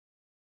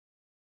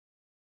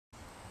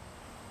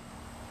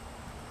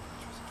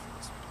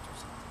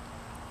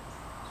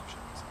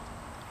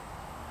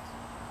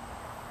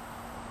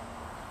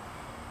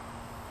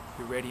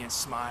radiant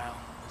smile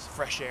is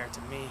fresh air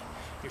to me.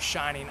 Your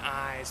shining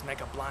eyes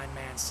make a blind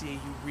man see.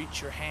 You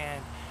reach your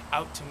hand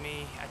out to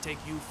me, I take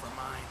you for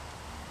mine.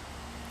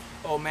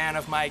 Oh man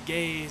of my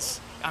gaze,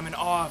 I'm in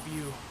awe of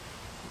you.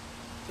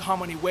 How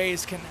many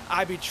ways can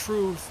I be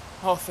truth?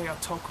 Oh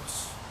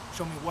Theotokos,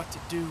 show me what to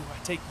do,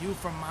 I take you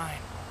for mine.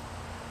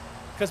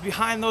 Because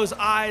behind those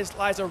eyes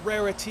lies a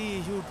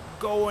rarity. You'd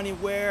go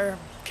anywhere,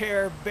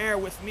 care, bear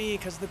with me,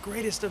 because the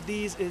greatest of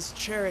these is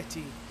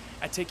charity.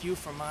 I take you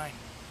for mine.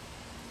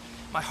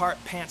 My heart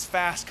pants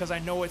fast because I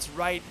know it's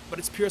right, but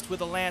it's pierced with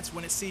a lance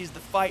when it sees the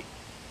fight.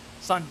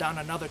 Sundown,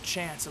 another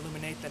chance,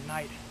 illuminate the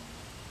night.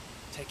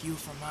 Take you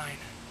for mine.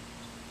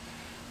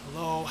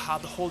 Lo, how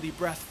the holy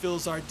breath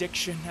fills our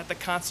diction at the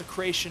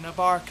consecration of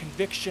our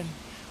conviction.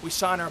 We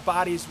sign our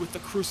bodies with the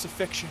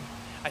crucifixion.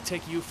 I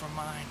take you for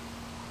mine.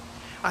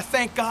 I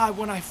thank God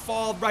when I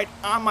fall right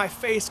on my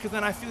face, because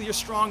then I feel your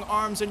strong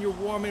arms and your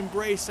warm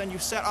embrace, and you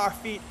set our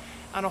feet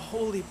on a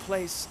holy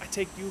place. I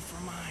take you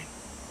for mine.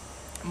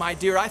 My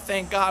dear, I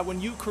thank God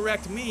when you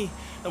correct me.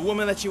 The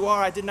woman that you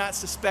are, I did not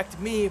suspect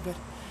me, but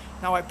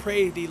now I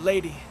pray thee,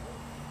 lady,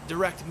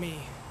 direct me.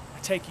 I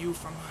take you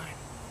for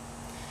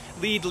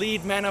mine. Lead,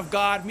 lead, man of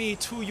God, me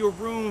to your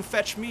room.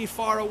 Fetch me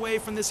far away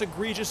from this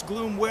egregious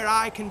gloom, where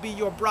I can be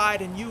your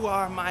bride and you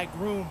are my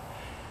groom.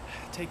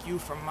 I take you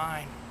for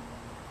mine.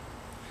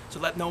 So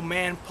let no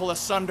man pull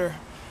asunder.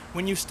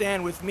 When you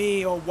stand with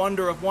me, O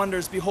wonder of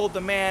wonders, behold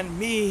the man,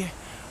 me.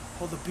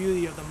 Hold the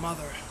beauty of the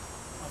mother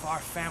of our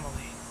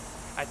family.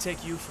 I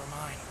take you for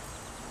mine.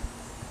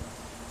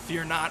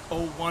 Fear not,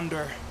 O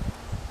wonder.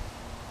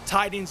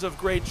 Tidings of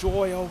great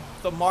joy, oh,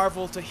 the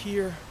marvel to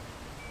hear.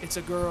 It's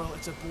a girl,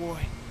 it's a boy.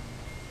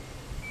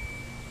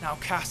 Now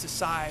cast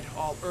aside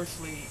all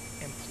earthly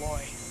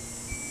employ.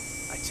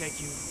 I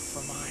take you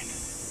for mine.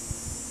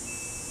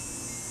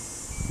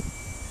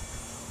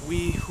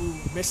 We who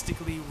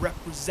mystically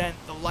represent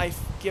the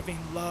life-giving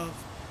love,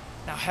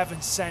 now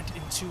heaven sent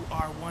into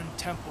our one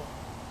temple,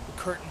 the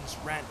curtains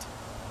rent,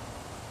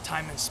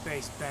 time and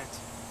space bent.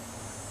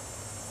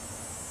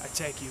 I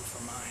take you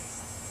for mine.